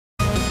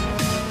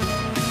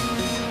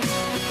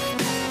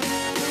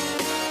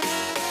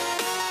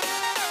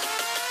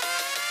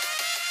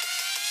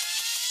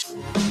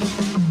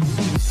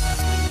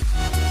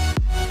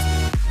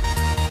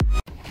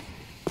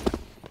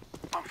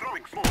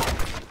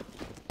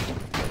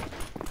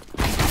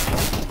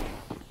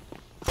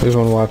There's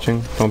one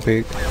watching. Don't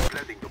peek.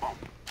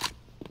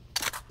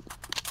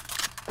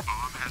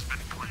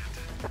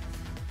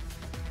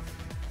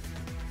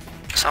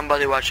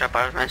 Somebody watch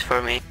apartments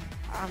for me.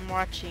 I'm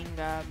watching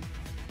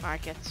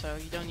market, so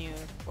you don't need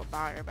to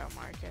bother about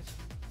market.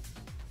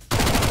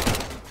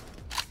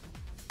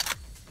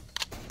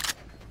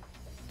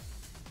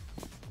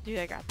 Dude,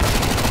 I got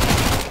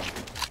that.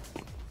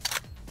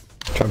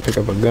 Try to pick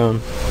up a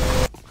gun.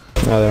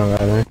 No, they don't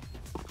got any.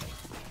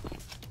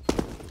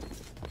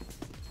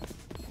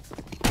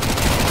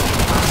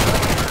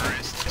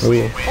 Oh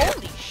yeah.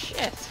 Holy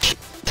shit!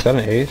 Is that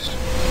an ace?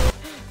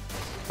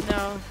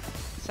 No,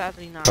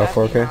 sadly not. Oh,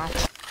 4K?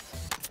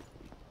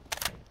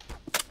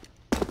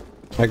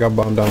 I got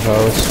bombed down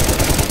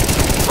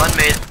palace. One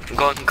mid,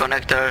 golden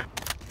connector.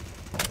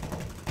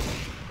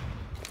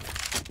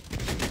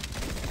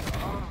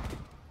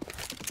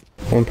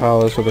 One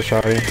palace with a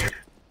shotty.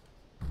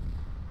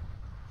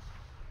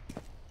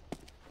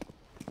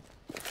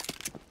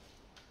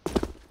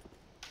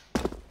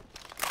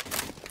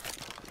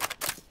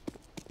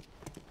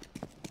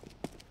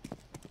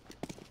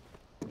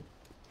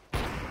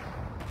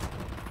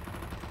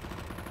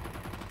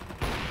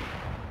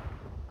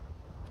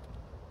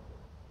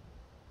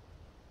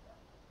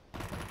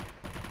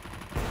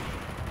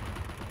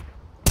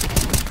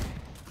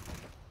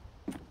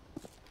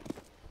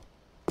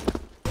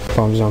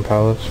 Bombs on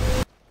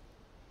palace.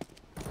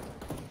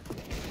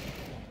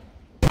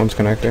 One's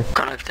connector.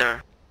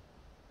 Connector.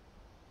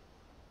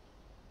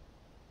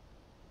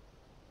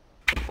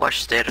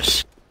 Watch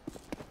stairs.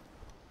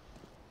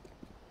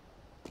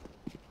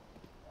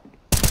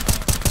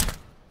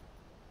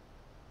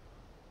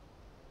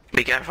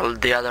 Be careful,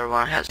 the other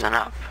one has an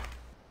up.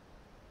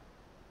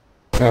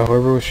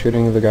 Whoever was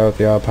shooting the guy with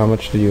the op, how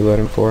much did you let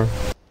him for?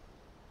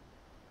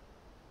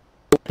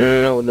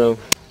 No.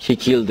 He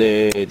killed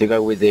the guy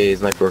with the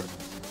sniper.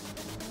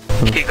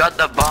 He got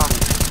the bomb.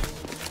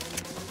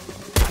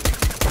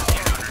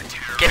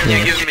 Can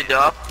you give me the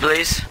up,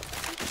 please?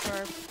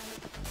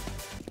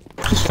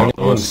 Sure.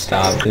 Oh,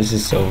 stop. This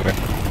is over.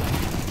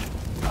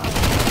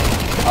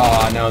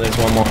 Oh, no, there's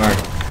one more.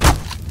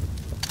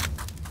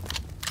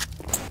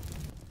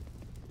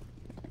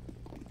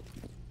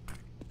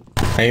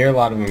 I hear a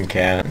lot of them,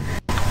 Cat.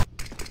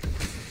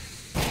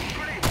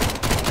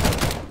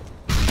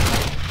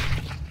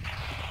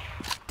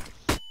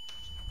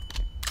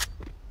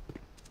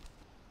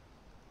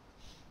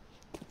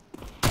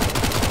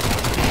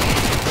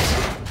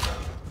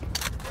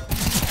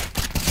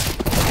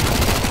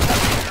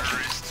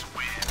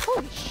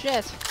 Holy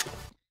shit!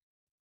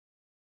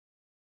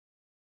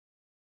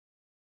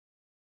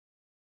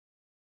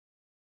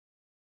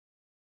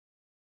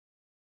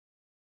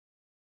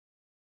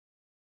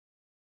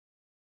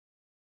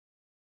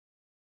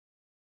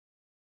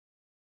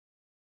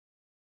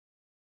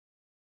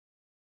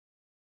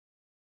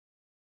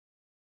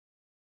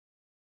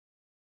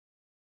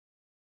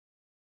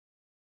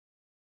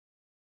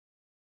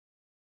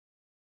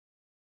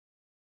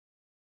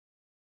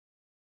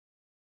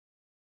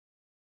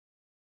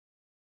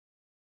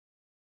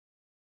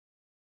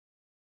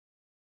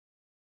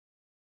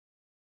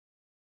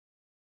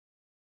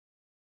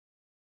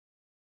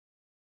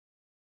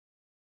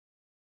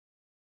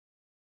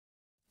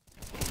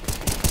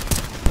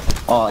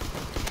 Oh,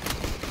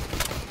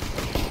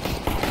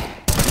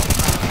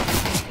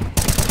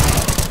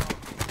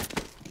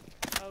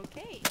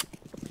 Okay.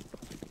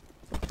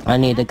 I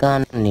need a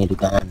gun. I need a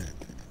gun.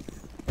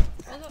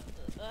 I don't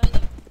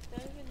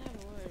even have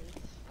words.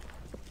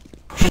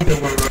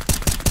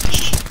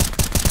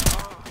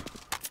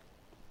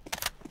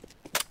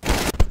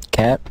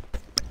 Cap.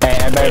 Hey,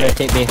 I better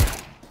take me.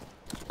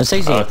 It's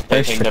easy.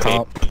 Push for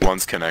top.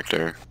 One's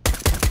connector.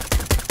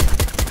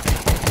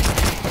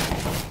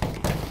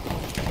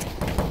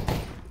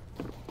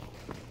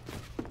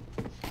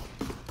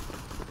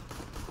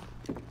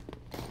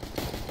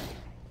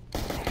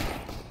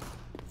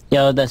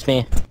 Yo, that's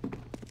me.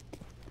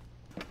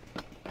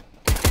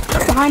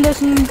 Behind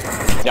us and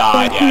Yeah,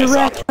 I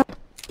saw him.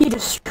 he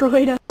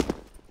destroyed us.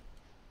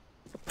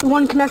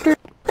 One connector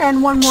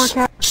and one more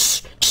cat.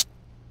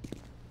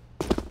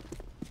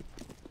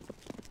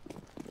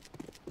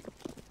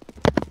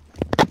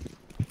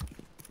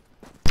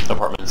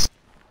 Apartments.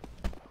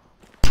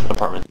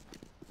 Apartment.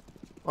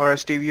 Alright,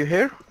 Steve, you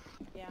here?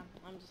 Yeah,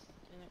 I'm just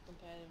in a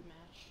competitive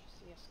match.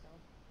 CS:GO.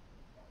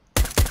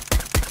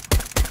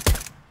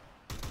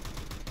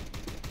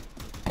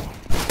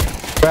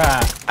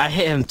 Bruh, I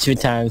hit him 2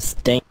 times.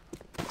 Dang.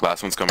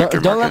 Last one's coming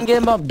through Don't let him market.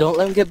 get bombed. Don't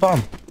let him get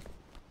bombed.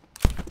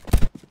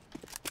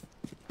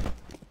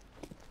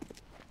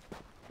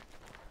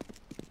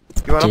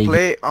 You wanna Jig.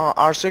 play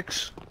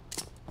R6?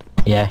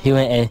 Yeah, he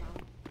went A.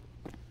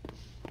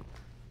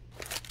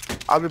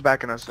 I'll be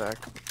back in a sec.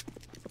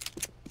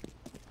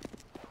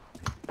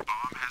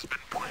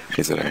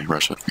 He's at A,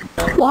 Russia.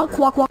 Walk.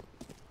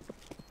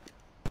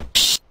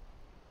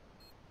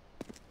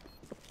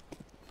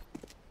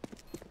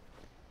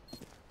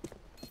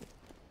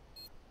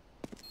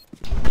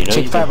 You know,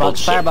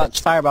 firebox.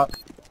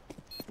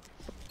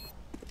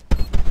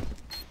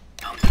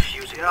 I'm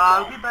Yeah,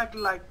 I'll be back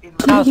like in.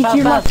 House, He's house,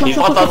 your house. left, He's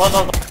left, one, left,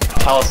 one, left.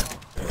 one.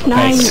 House.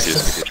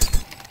 Nice.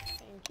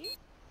 Thank you.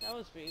 That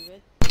was pretty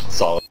good.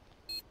 Solid.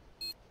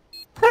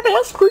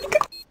 That's pretty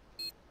good.